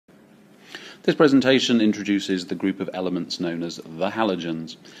This presentation introduces the group of elements known as the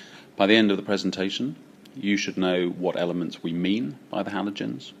halogens. By the end of the presentation, you should know what elements we mean by the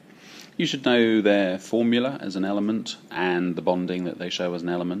halogens. You should know their formula as an element and the bonding that they show as an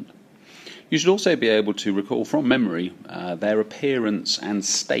element. You should also be able to recall from memory their appearance and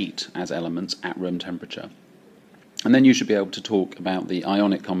state as elements at room temperature. And then you should be able to talk about the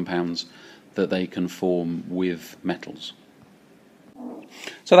ionic compounds that they can form with metals.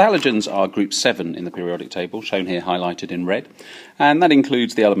 So the halogens are group 7 in the periodic table, shown here highlighted in red, and that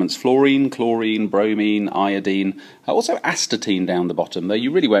includes the elements fluorine, chlorine, bromine, iodine, also astatine down the bottom, though you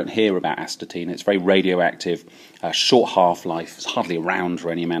really won't hear about astatine. It's very radioactive, short half-life, it's hardly around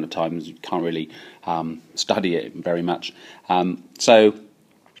for any amount of time, you can't really study it very much. So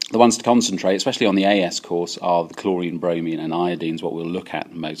the ones to concentrate, especially on the AS course, are the chlorine, bromine and iodine is what we'll look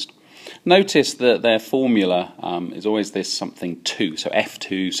at most. Notice that their formula is always this something 2, so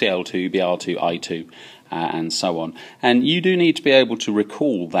F2, Cl2, Br2, I2, and so on. And you do need to be able to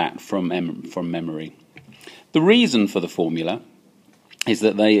recall that from memory. The reason for the formula is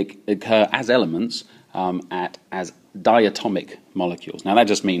that they occur as elements as diatomic molecules. Now that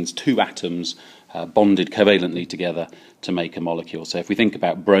just means two atoms bonded covalently together to make a molecule. So if we think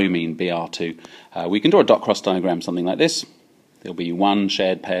about bromine, Br2, we can draw a dot cross diagram something like this. There'll be one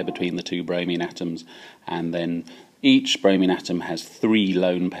shared pair between the two bromine atoms, and then each bromine atom has 3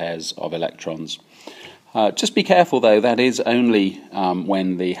 lone pairs of electrons. Just be careful though, that is only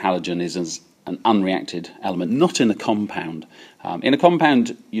when the halogen is as an unreacted element, not in a compound. In a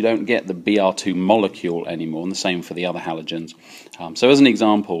compound you don't get the Br2 molecule anymore, and the same for the other halogens. So as an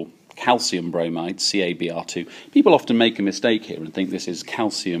example, calcium bromide, CaBr2. People often make a mistake here and think this is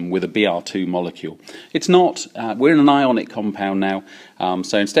calcium with a Br2 molecule. It's not. We're in an ionic compound now,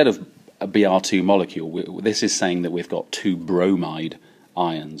 so instead of a Br2 molecule, this is saying that we've got 2 bromide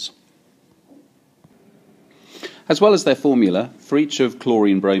ions. As well as their formula, for each of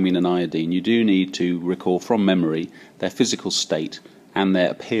chlorine, bromine and iodine, you do need to recall from memory their physical state and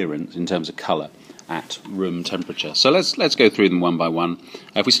their appearance in terms of colour at room temperature. So let's go through them one by one.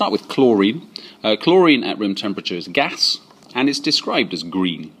 If we start with chlorine, chlorine at room temperature is gas and it's described as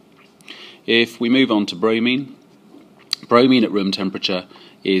green. If we move on to bromine, bromine at room temperature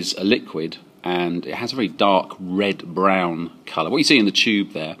is a liquid and it has a very dark red-brown colour. What you see in the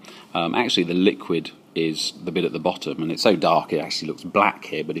tube there, actually the liquid is the bit at the bottom, and it's so dark it actually looks black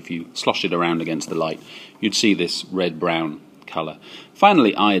here, but if you slosh it around against the light you'd see this red-brown colour.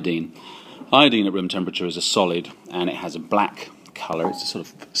 Finally, iodine. Iodine at room temperature is a solid and it has a black colour. It's a sort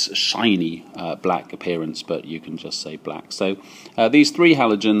of shiny black appearance, but you can just say black. So these 3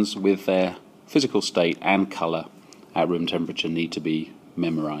 halogens with their physical state and colour at room temperature need to be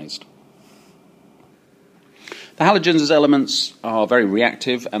memorised. The halogens as elements are very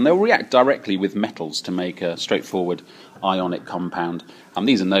reactive and they'll react directly with metals to make a straightforward ionic compound.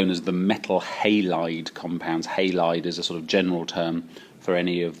 These are known as the metal halide compounds. Halide is a sort of general term for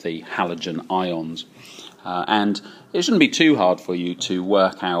any of the halogen ions. And it shouldn't be too hard for you to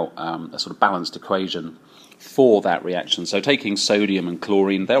work out a sort of balanced equation for that reaction. So taking sodium and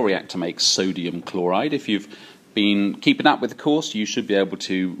chlorine, they'll react to make sodium chloride. If you've been keeping up with the course, you should be able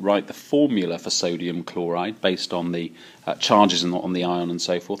to write the formula for sodium chloride based on the charges on the ion and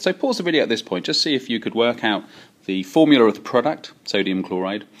so forth. So pause the video at this point, just see if you could work out the formula of the product, sodium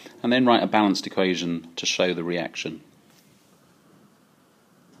chloride, and then write a balanced equation to show the reaction.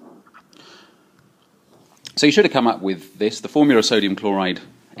 So you should have come up with this, the formula of sodium chloride,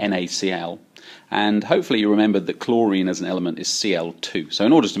 NaCl, and hopefully you remembered that chlorine as an element is Cl2. So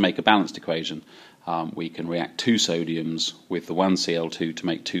in order to make a balanced equation, we can react 2 sodiums with the 1 Cl2 to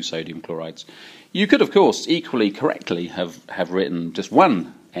make 2 sodium chlorides. You could, of course, equally correctly have written just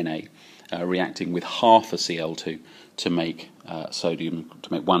 1 Na reacting with half a Cl2 to make 1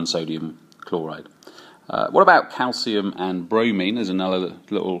 sodium chloride. What about calcium and bromine? There's another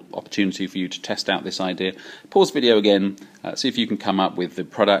little opportunity for you to test out this idea. Pause the video again, see if you can come up with the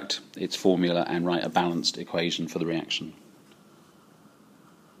product, its formula, and write a balanced equation for the reaction.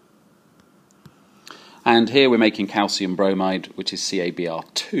 And here we're making calcium bromide, which is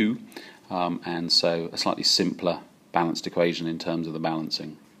CaBr2, and so a slightly simpler balanced equation in terms of the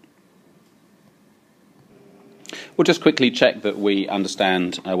balancing. We'll just quickly check that we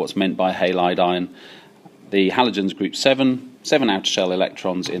understand what's meant by halide ion. The halogens group 7 outer shell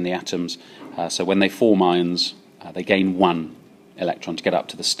electrons in the atoms, so when they form ions they gain 1 electron to get up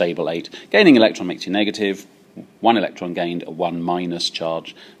to the stable 8. Gaining electron makes you negative, 1 electron gained, a 1 minus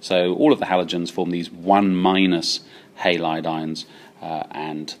charge. So all of the halogens form these 1 minus halide ions.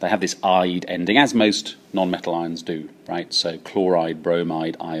 and they have this "ide" ending, as most non-metal ions do, right? So chloride,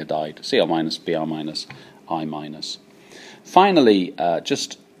 bromide, iodide, Cl minus, Br minus, I minus. Finally,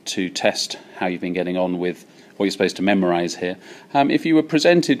 just to test how you've been getting on with what you're supposed to memorize here, if you were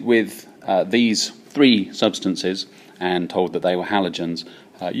presented with these three substances and told that they were halogens,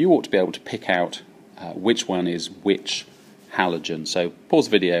 you ought to be able to pick out which one is which halogen. So pause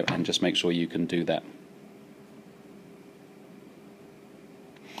the video and just make sure you can do that.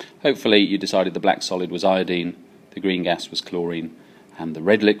 Hopefully you decided the black solid was iodine, the green gas was chlorine, and the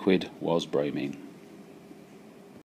red liquid was bromine.